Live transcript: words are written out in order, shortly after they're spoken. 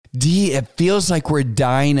D, it feels like we're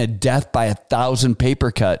dying a death by 1,000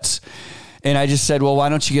 paper cuts. And I just said, well, why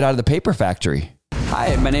don't you get out of the paper factory?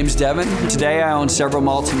 Hi, my name's Devin. Today I own several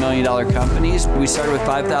multi-million-dollar companies. We started with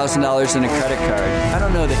 $5,000 in a credit card. I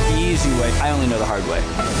don't know the easy way. I only know the hard way.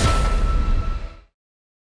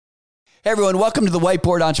 Hey everyone, welcome to the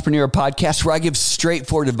Whiteboard Entrepreneur Podcast, where I give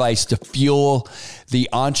straightforward advice to fuel the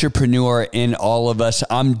entrepreneur in all of us.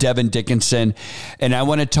 I'm Devin Dickinson, and I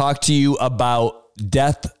want to talk to you about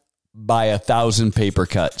death by 1,000 paper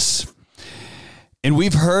cuts. And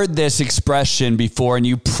we've heard this expression before, and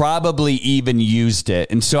you probably even used it.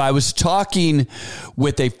 And so I was talking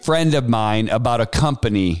with a friend of mine about a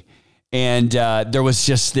company, and there was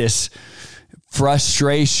just this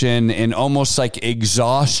frustration and almost like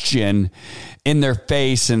exhaustion in their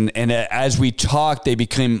face. And as we talked, they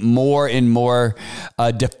became more and more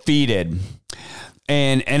defeated.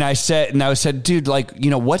 And I said, dude, like, you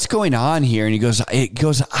know, what's going on here? And he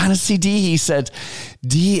goes, honestly, D, he said,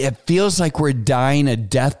 D, it feels like we're dying a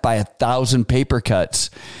death by 1,000 paper cuts.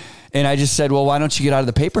 And I just said, well, why don't you get out of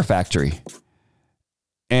the paper factory?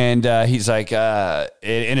 And he's like, and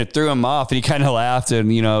it threw him off, and he kind of laughed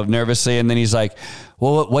and, you know, nervously. And then he's like,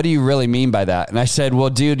 well, what do you really mean by that? And I said, well,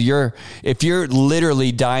 dude, if you're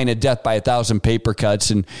literally dying a death by 1,000 paper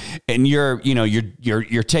cuts, and you're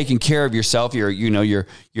taking care of yourself,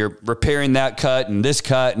 you're repairing that cut and this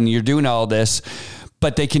cut, and you're doing all this,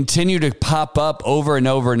 but they continue to pop up over and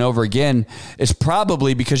over and over again, it's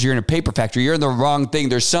probably because you're in a paper factory. You're in the wrong thing.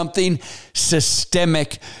 There's something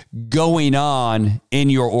systemic going on in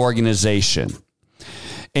your organization.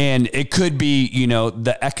 And it could be, you know,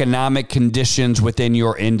 the economic conditions within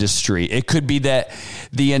your industry. It could be that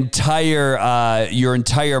the your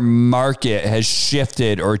entire market has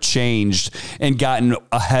shifted or changed and gotten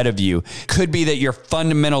ahead of you. It could be that your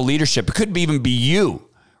fundamental leadership, it could even be you,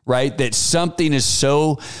 right? That something is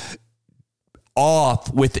so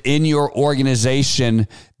off within your organization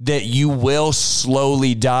that you will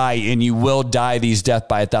slowly die, and you will die these death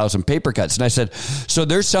by 1,000 paper cuts. And I said, so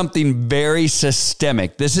there's something very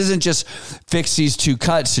systemic. This isn't just fix these 2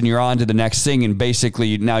 cuts and you're on to the next thing, and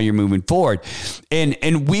basically now you're moving forward. And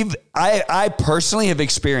I personally have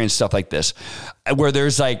experienced stuff like this, where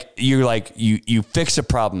there's you fix a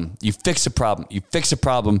problem, you fix a problem, you fix a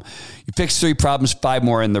problem, you fix 3 problems, 5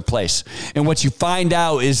 more in their place. And what you find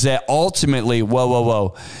out is that ultimately,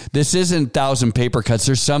 whoa, this isn't 1,000 paper cuts.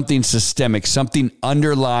 There's something systemic, something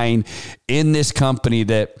underlying in this company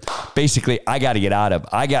that basically I got to get out of.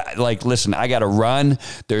 I got to run.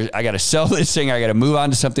 I got to sell this thing. I got to move on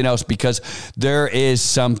to something else, because there is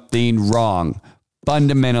something wrong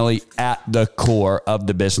fundamentally at the core of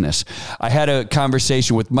the business. I had a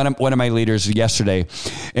conversation with one of my leaders yesterday,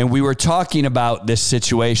 and we were talking about this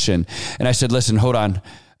situation. And I said, listen, hold on.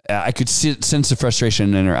 I could sense the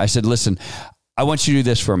frustration in her. I said, listen, I want you to do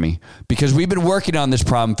this for me, because we've been working on this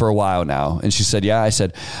problem for a while now. And she said, yeah. I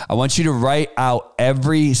said, I want you to write out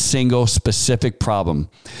every single specific problem.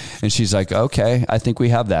 And she's like, okay, I think we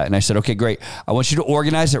have that. And I said, okay, great. I want you to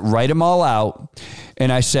organize it, write them all out.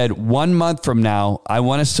 And I said, 1 month from now, I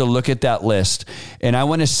want us to look at that list, and I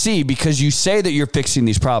want to see, because you say that you're fixing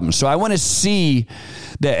these problems. So I want to see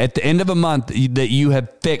that at the end of a month that you have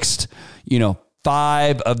fixed,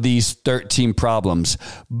 5 of these 13 problems.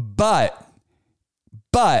 But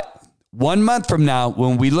 1 month from now,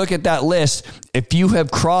 when we look at that list, if you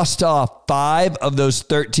have crossed off 5 of those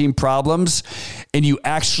 13 problems, and you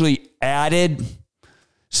actually added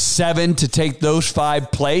 7 to take those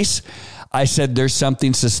 5 place, I said, there's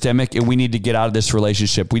something systemic, and we need to get out of this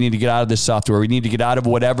relationship. We need to get out of this software. We need to get out of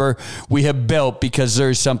whatever we have built, because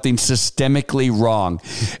there's something systemically wrong.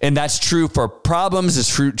 And that's true for problems.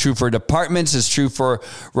 It's true for departments. It's true for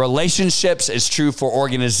relationships. It's true for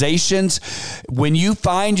organizations. When you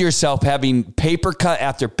find yourself having paper cut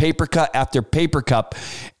after paper cut after paper cut,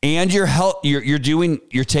 and you're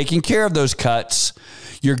taking care of those cuts,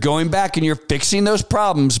 you're going back and you're fixing those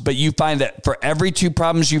problems, but you find that for every 2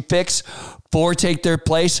 problems you fix, 4 take their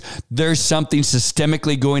place, there's something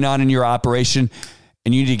systemically going on in your operation,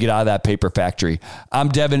 and you need to get out of that paper factory. I'm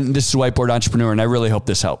Devin. This is Whiteboard Entrepreneur, and I really hope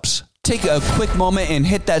this helps. Take a quick moment and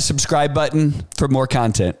hit that subscribe button for more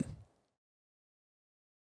content.